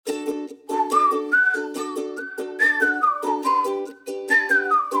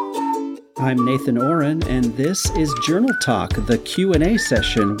I'm Nathan Oren, and this is Journal Talk, the Q&A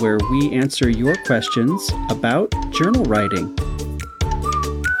session where we answer your questions about journal writing.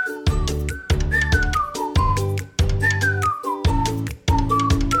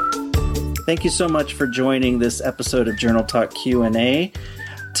 Thank you so much for joining this episode of Journal Talk Q&A.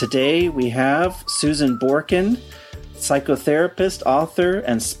 Today we have Susan Borkin, psychotherapist, author,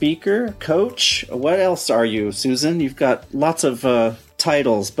 and speaker, coach. What else are you, Susan? You've got lots of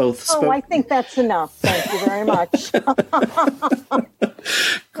titles, both. I think that's enough. Thank you very much.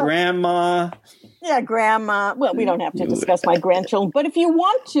 Grandma. Yeah, grandma. Well, we don't have to discuss my grandchildren, but if you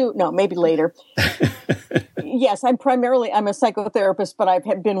want to, no, maybe later. Yes, I'm a psychotherapist, but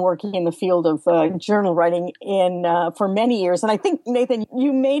I've been working in the field of journal writing for many years. And I think, Nathan,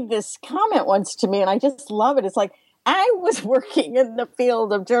 you made this comment once to me, and I just love it. It's like, I was working in the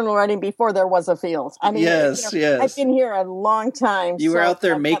field of journal writing before there was a field. I mean, yes. I've been here a long time. You were out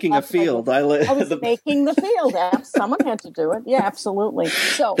there making a field. I was making the field. Someone had to do it. Yeah, absolutely.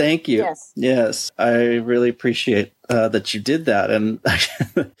 So, thank you. Yes, I really appreciate that you did that. And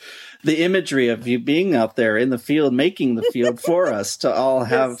the imagery of you being out there in the field, making the field for us to all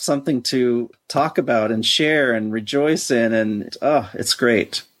have something to talk about and share and rejoice in. And it's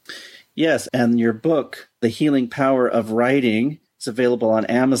great. Yes, and your book, The Healing Power of Writing, is available on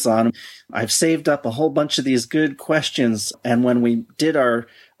Amazon. I've saved up a whole bunch of these good questions, and when we did our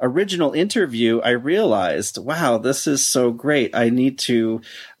original interview, I realized, wow, this is so great. I need to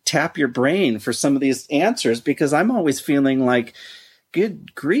tap your brain for some of these answers, because I'm always feeling like,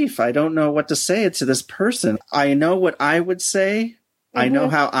 good grief, I don't know what to say to this person. I know what I would say. I know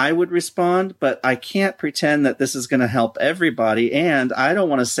how I would respond, but I can't pretend that this is going to help everybody. And I don't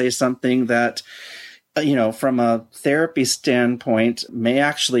want to say something that, from a therapy standpoint, may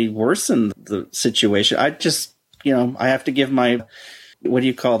actually worsen the situation. I just, I have to give my, what do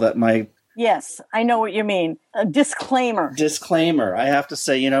you call that? Yes, I know what you mean. A disclaimer. I have to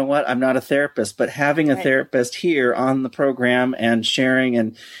say, you know what? I'm not a therapist, but having a therapist here on the program and sharing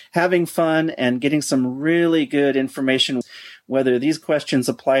and having fun and getting some really good information, whether these questions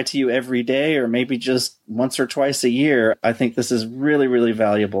apply to you every day or maybe just once or twice a year, I think this is really, really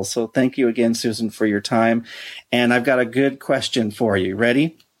valuable. So thank you again, Susan, for your time. And I've got a good question for you.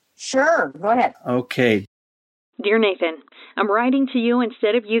 Ready? Sure. Go ahead. Okay. Dear Nathan, I'm writing to you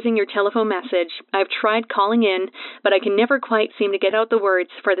instead of using your telephone message. I've tried calling in, but I can never quite seem to get out the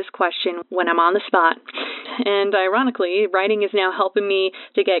words for this question when I'm on the spot. And ironically, writing is now helping me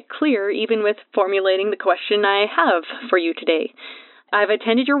to get clear even with formulating the question I have for you today. I've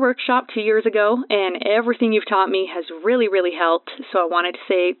attended your workshop 2 years ago, and everything you've taught me has really, really helped, so I wanted to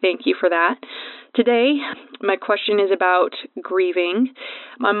say thank you for that. Today, my question is about grieving.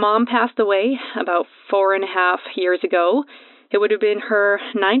 My mom passed away about 4.5 years ago. It would have been her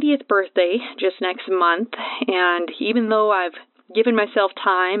 90th birthday just next month, and even though I've given myself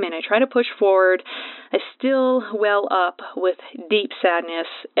time and I try to push forward, I still well up with deep sadness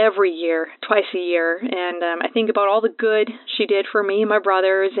every year, twice a year, and I think about all the good she did for me and my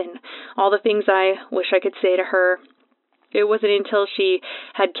brothers and all the things I wish I could say to her. It wasn't until she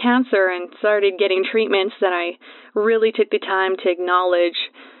had cancer and started getting treatments that I really took the time to acknowledge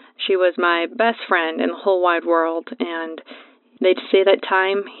she was my best friend in the whole wide world. And they say that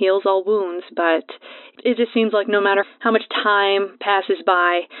time heals all wounds, but it just seems like no matter how much time passes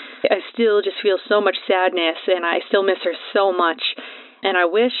by, I still just feel so much sadness, and I still miss her so much. And I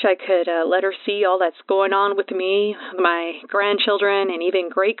wish I could let her see all that's going on with me, my grandchildren, and even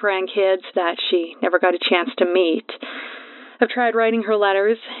great-grandkids that she never got a chance to meet. I've tried writing her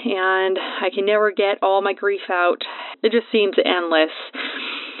letters, and I can never get all my grief out. It just seems endless.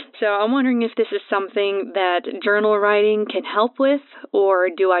 So I'm wondering if this is something that journal writing can help with, or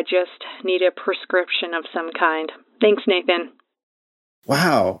do I just need a prescription of some kind? Thanks, Nathan.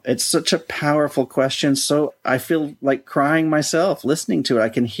 Wow, it's such a powerful question. So I feel like crying myself listening to it. I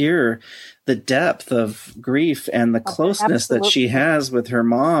can hear the depth of grief and the closeness that she has with her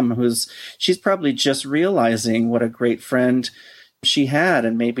mom, she's probably just realizing what a great friend she had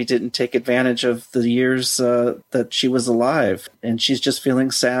and maybe didn't take advantage of the years that she was alive. And she's just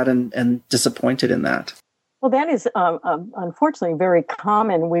feeling sad and disappointed in that. Well, that is unfortunately very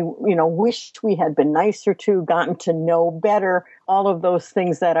common. We, wished we had been nicer to, gotten to know better, all of those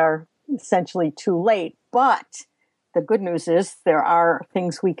things that are essentially too late. But the good news is there are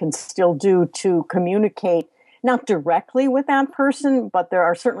things we can still do to communicate, not directly with that person, but there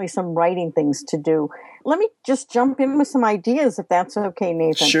are certainly some writing things to do. Let me just jump in with some ideas, if that's okay,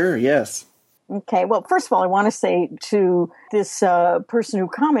 Nathan. Sure, yes. Okay. Well, first of all, I want to say to this person who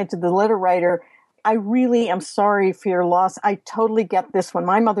commented, the letter writer, I really am sorry for your loss. I totally get this one.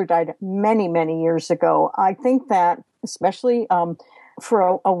 My mother died many, many years ago. I think that especially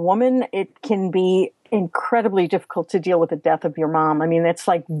for a woman, it can be incredibly difficult to deal with the death of your mom. I mean, it's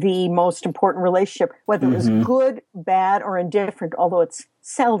like the most important relationship, whether it was good, bad, or indifferent, although it's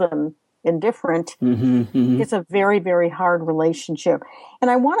seldom indifferent. It's a very, very hard relationship. And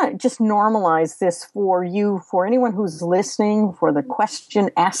I want to just normalize this for you, for anyone who's listening, for the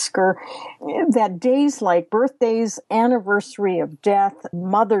question asker, that days like birthdays, anniversary of death,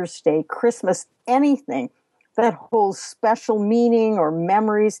 Mother's Day, Christmas, anything that holds special meaning or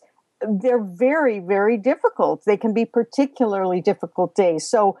memories, they're very, very difficult. They can be particularly difficult days.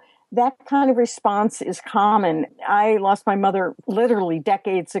 So that kind of response is common. I lost my mother literally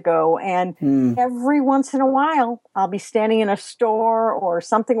decades ago, and every once in a while, I'll be standing in a store or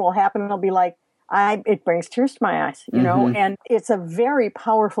something will happen, and I'll be like, it brings tears to my eyes, you know, and it's a very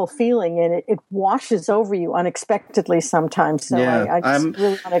powerful feeling, and it washes over you unexpectedly sometimes. So I just really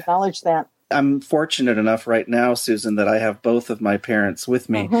want to acknowledge that. I'm fortunate enough right now, Susan, that I have both of my parents with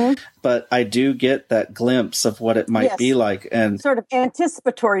me, but I do get that glimpse of what it might be like. And sort of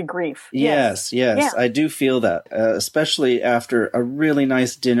anticipatory grief. Yes. Yeah. I do feel that, especially after a really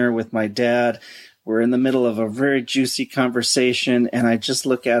nice dinner with my dad. We're in the middle of a very juicy conversation, and I just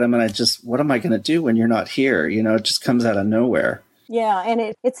look at him and what am I going to do when you're not here? You know, it just comes out of nowhere. Yeah,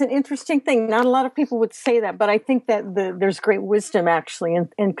 and it's an interesting thing. Not a lot of people would say that, but I think that there's great wisdom actually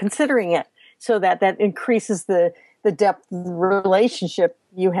in considering it. So that increases the depth of the relationship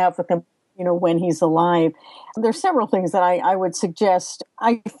you have with him, you know, when he's alive. There's several things that I would suggest.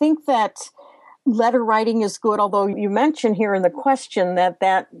 I think that letter writing is good, although you mentioned here in the question that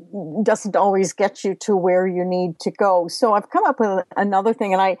doesn't always get you to where you need to go. So I've come up with another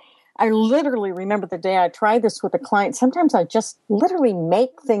thing, and I literally remember the day I tried this with a client. Sometimes I just literally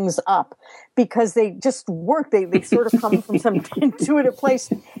make things up because they just work. They sort of come from some intuitive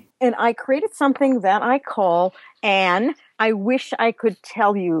place. And I created something that I call an I wish I could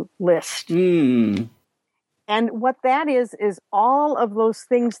tell you list. And what that is all of those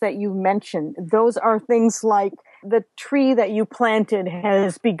things that you mentioned. Those are things like the tree that you planted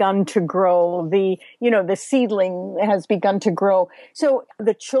has begun to grow. The seedling has begun to grow. So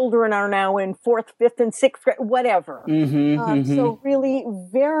the children are now in 4th, 5th, and 6th grade, whatever. So really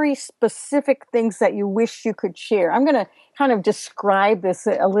very specific things that you wish you could share. I'm going to kind of describe this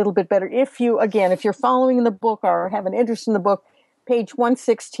a little bit better. If you're following the book or have an interest in the book, page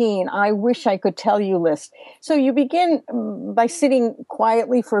 116, I wish I could tell you list. So you begin by sitting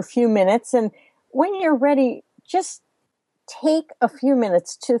quietly for a few minutes, and when you're ready, just take a few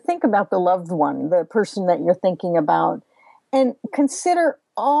minutes to think about the loved one, the person that you're thinking about, and consider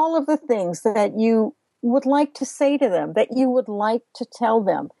all of the things that you would like to say to them, that you would like to tell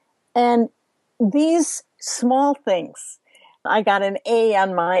them. And these small things, I got an A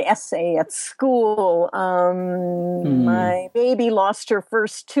on my essay at school. My baby lost her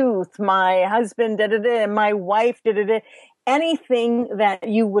first tooth. My husband my wife anything that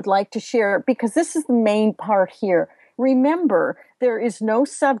you would like to share, because this is the main part here. Remember, there is no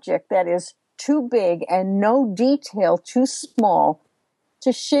subject that is too big and no detail too small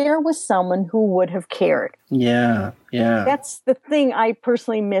to share with someone who would have cared. Yeah. That's the thing I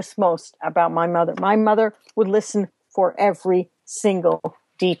personally miss most about my mother. My mother would listen for every single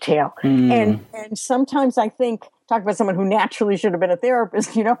detail. And sometimes I think, talk about someone who naturally should have been a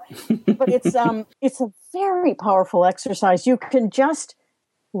therapist, you know, but it's a very powerful exercise. You can just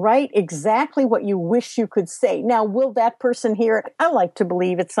write exactly what you wish you could say. Now, will that person hear it? I like to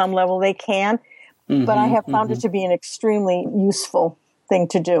believe at some level they can, but I have found it to be an extremely useful thing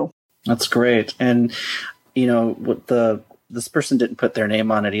to do. That's great. And, you know, this person didn't put their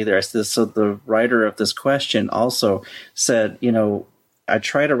name on it either. So the writer of this question also said, you know, I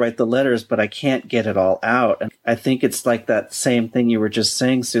try to write the letters, but I can't get it all out. And I think it's like that same thing you were just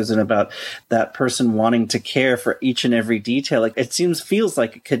saying, Susan, about that person wanting to care for each and every detail. Like feels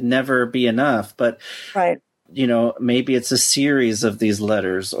like it could never be enough, but right. You know, maybe it's a series of these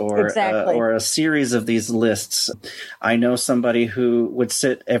letters or a series of these lists. I know somebody who would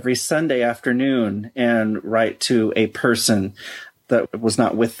sit every Sunday afternoon and write to a person that was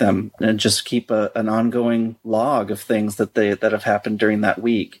not with them and just keep an ongoing log of things that have happened during that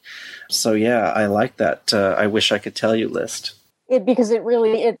week. So, yeah, I like that. I wish I could tell you list. Because it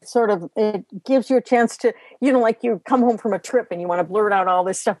gives you a chance to, you know, like you come home from a trip and you want to blurt out all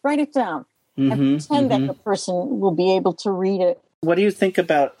this stuff, write it down. And pretend that the person will be able to read it. What do you think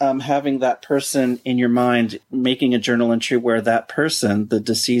about having that person in your mind, making a journal entry where that person, the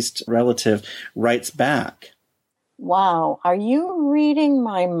deceased relative, writes back? Wow. Are you reading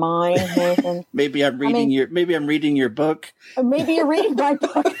my mind, Nathan? Maybe I'm reading your book. Maybe you're reading my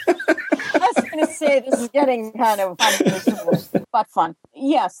book. I was going to say this is getting kind of unreasonable, but fun.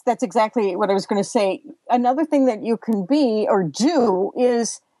 Yes, that's exactly what I was going to say. Another thing that you can be or do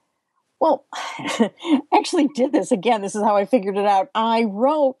is, well, actually did this again. This is how I figured it out. I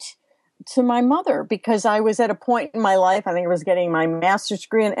wrote to my mother because I was at a point in my life, I think I was getting my master's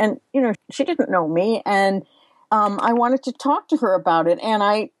degree, and she didn't know me, and I wanted to talk to her about it. And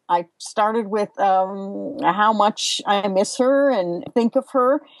I started with how much I miss her and think of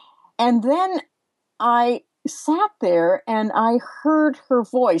her. And then I sat there and I heard her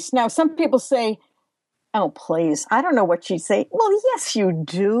voice. Now, some people say, oh, please, I don't know what she'd say. Well, yes, you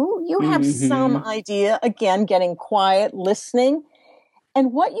do. You have some idea, again, getting quiet, listening.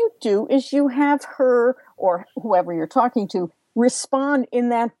 And what you do is you have her, or whoever you're talking to, respond in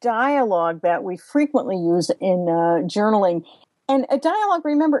that dialogue that we frequently use in journaling. And a dialogue,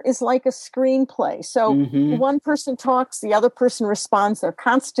 remember, is like a screenplay. So one person talks, the other person responds. There are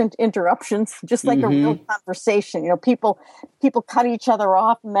constant interruptions, just like a real conversation. People cut each other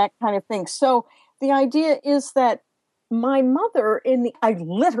off and that kind of thing. So the idea is that my mother, I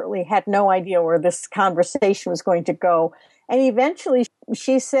literally had no idea where this conversation was going to go. And eventually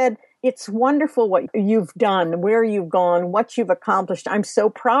she said, it's wonderful what you've done, where you've gone, what you've accomplished. I'm so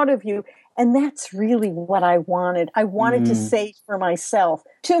proud of you. And that's really what I wanted. I wanted to say to myself,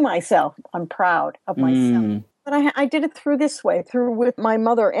 I'm proud of myself. But I did it through with my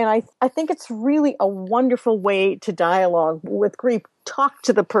mother. And I think it's really a wonderful way to dialogue with grief. Talk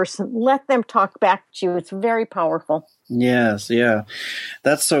to the person. Let them talk back to you. It's very powerful. Yes, yeah.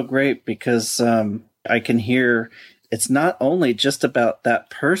 That's so great because I can hear it's not only just about that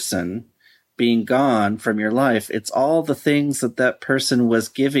person being gone from your life, it's all the things that person was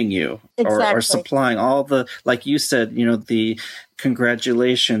giving you or supplying, all the, like you said, the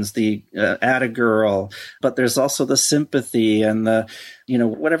congratulations, the atta girl, but there's also the sympathy and the,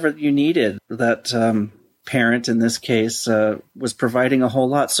 whatever you needed. That parent in this case was providing a whole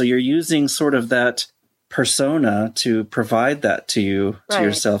lot. So you're using sort of that persona to provide that to you, to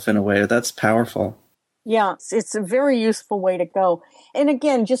yourself in a way. That's powerful. Yeah, it's a very useful way to go. And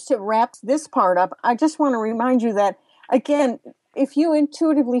again, just to wrap this part up, I just want to remind you that, again, if you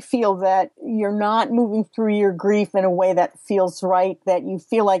intuitively feel that you're not moving through your grief in a way that feels right, that you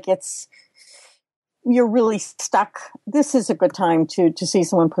feel like you're really stuck, this is a good time to see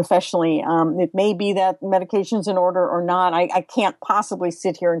someone professionally. It may be that medication's in order or not. I can't possibly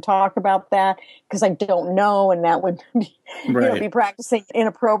sit here and talk about that because I don't know, and that would be practicing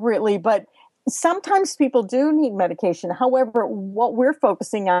inappropriately. But sometimes people do need medication. However, what we're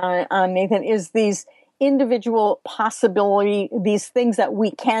focusing on, Nathan, is these individual possibility, these things that we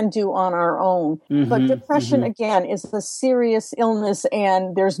can do on our own. But depression, again, is a serious illness,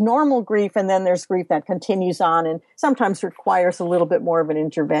 and there's normal grief, and then there's grief that continues on and sometimes requires a little bit more of an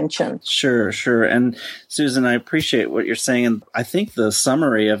intervention. Sure. And Susan, I appreciate what you're saying. And I think the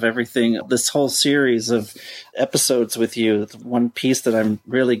summary of everything, this whole series of episodes with you, one piece that I'm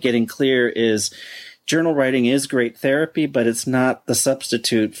really getting clear is journal writing is great therapy, but it's not the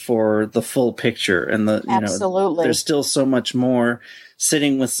substitute for the full picture. And Absolutely. There's still so much more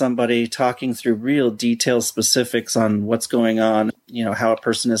sitting with somebody, talking through real detailed specifics on what's going on, how a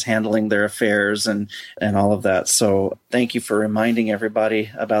person is handling their affairs and all of that. So thank you for reminding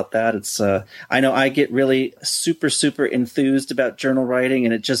everybody about that. It's, I know I get really super, super enthused about journal writing,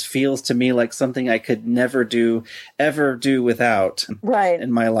 and it just feels to me like something I could never ever do without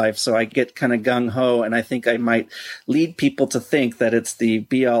in my life. So I get kind of gung ho, and I think I might lead people to think that it's the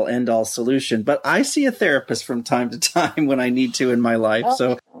be all end all solution. But I see a therapist from time to time when I need to in my life.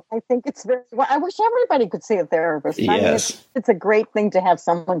 So I think it's I wish everybody could see a therapist. Yes. I mean, it's a great thing to have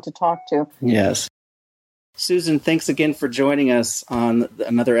someone to talk to. Yes. Susan, thanks again for joining us on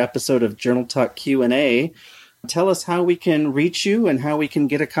another episode of Journal Talk Q&A. Tell us how we can reach you and how we can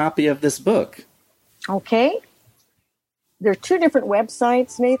get a copy of this book. Okay. There are two different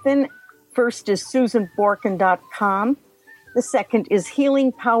websites, Nathan. First is SusanBorkin.com. The second is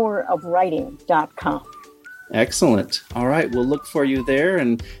HealingPowerOfWriting.com. Excellent. All right. We'll look for you there.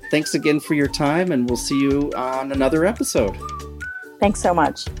 And thanks again for your time. And we'll see you on another episode. Thanks so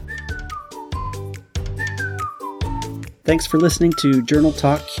much. Thanks for listening to Journal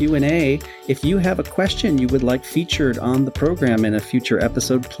Talk Q&A. If you have a question you would like featured on the program in a future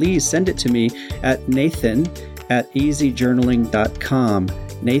episode, please send it to me at nathan@easyjournaling.com.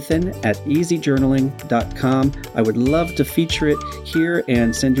 nathan@easyjournaling.com. I would love to feature it here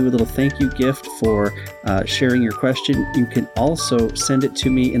and send you a little thank you gift for sharing your question. You can also send it to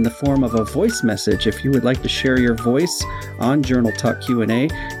me in the form of a voice message. If you would like to share your voice on Journal Talk Q&A,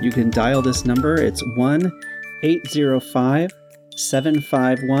 you can dial this number. It's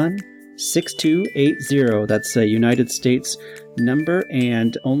 1-805-751-6280. That's a United States number,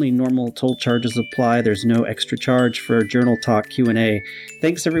 and only normal toll charges apply. There's no extra charge for Journal Talk Q&A.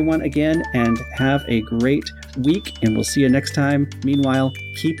 Thanks everyone again, and have a great week, and we'll see you next time. Meanwhile,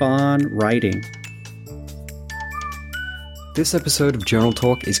 keep on writing. This episode of Journal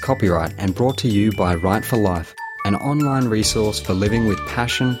Talk is copyright and brought to you by Write for Life, an online resource for living with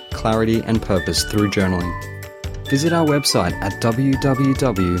passion, clarity, and purpose through journaling. Visit our website at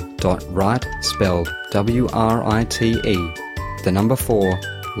www.write, spelled WRITE, the number 4,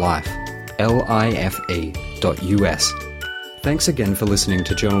 life, LIFE.us. Thanks again for listening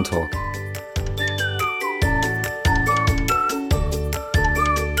to Journal Talk.